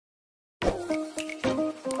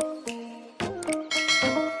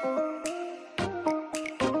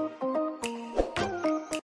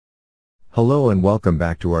Hello and welcome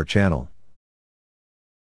back to our channel.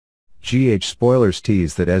 Spoilers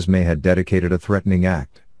tease that Esme had dedicated a threatening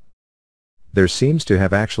act. There seems to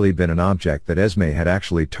have actually been an object that Esme had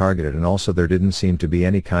actually targeted, and also there didn't seem to be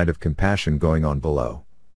any kind of compassion going on below.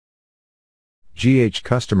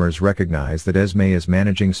 Customers recognize that Esme is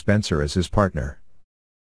managing Spencer as his partner.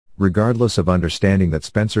 Regardless of understanding that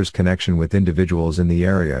Spencer's connection with individuals in the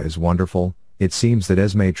area is wonderful, it seems that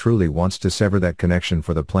Esme truly wants to sever that connection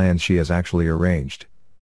for the plans she has actually arranged.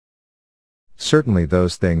 Certainly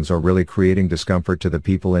those things are really creating discomfort to the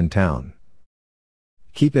people in town.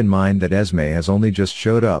 Keep in mind that Esme has only just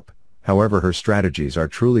showed up, however her strategies are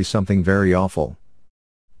truly something very awful.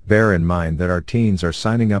 Bear in mind that our teens are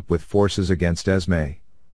signing up with forces against Esme.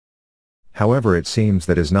 However, it seems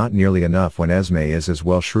that is not nearly enough when Esme is as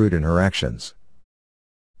well shrewd in her actions.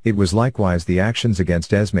 It was likewise the actions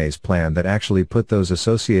against Esme's plan that actually put those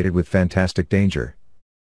associated with fantastic danger.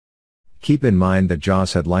 Keep in mind that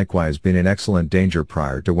Joss had likewise been in excellent danger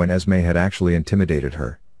prior to when Esme had actually intimidated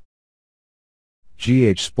her.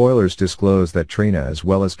 Spoilers disclose that Trina as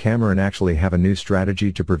well as Cameron actually have a new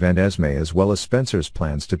strategy to prevent Esme as well as Spencer's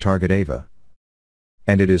plans to target Ava.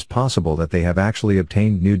 And it is possible that they have actually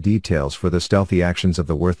obtained new details for the stealthy actions of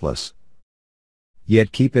the Worthless.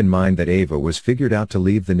 Yet keep in mind that Ava was figured out to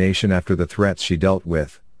leave the nation after the threats she dealt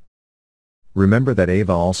with. Remember that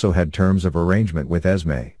Ava also had terms of arrangement with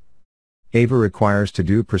Esme. Ava requires to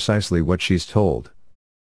do precisely what she's told.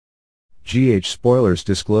 Spoilers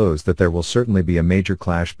disclose that there will certainly be a major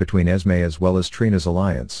clash between Esme as well as Trina's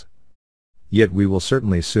alliance. Yet we will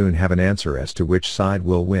certainly soon have an answer as to which side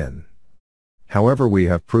will win. However, we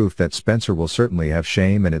have proof that Spencer will certainly have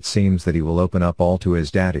shame, and it seems that he will open up all to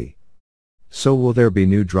his daddy. So will there be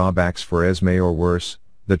new drawbacks for Esme, or worse,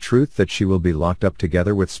 the truth that she will be locked up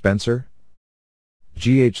together with Spencer?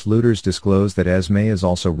 Looters disclose that Esme is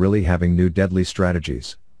also really having new deadly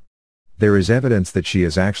strategies. There is evidence that she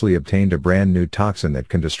has actually obtained a brand new toxin that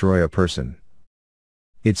can destroy a person.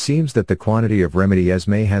 It seems that the quantity of remedy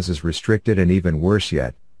Esme has is restricted, and even worse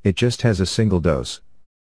yet, it just has a single dose.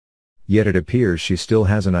 Yet it appears she still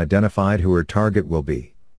hasn't identified who her target will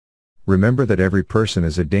be. Remember that every person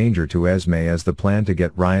is a danger to Esme, as the plan to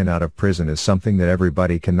get Ryan out of prison is something that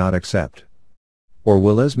everybody cannot accept. Or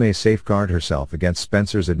will Esme safeguard herself against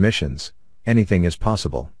Spencer's admissions? Anything is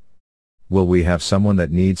possible. Will we have someone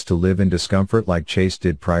that needs to live in discomfort like Chase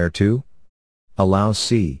did prior to? Allow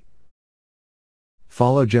C.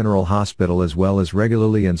 Follow General Hospital as well as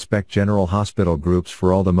regularly inspect General Hospital groups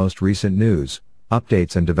for all the most recent news,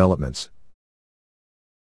 updates and developments.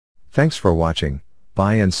 Thanks for watching.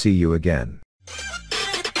 Bye and see you again.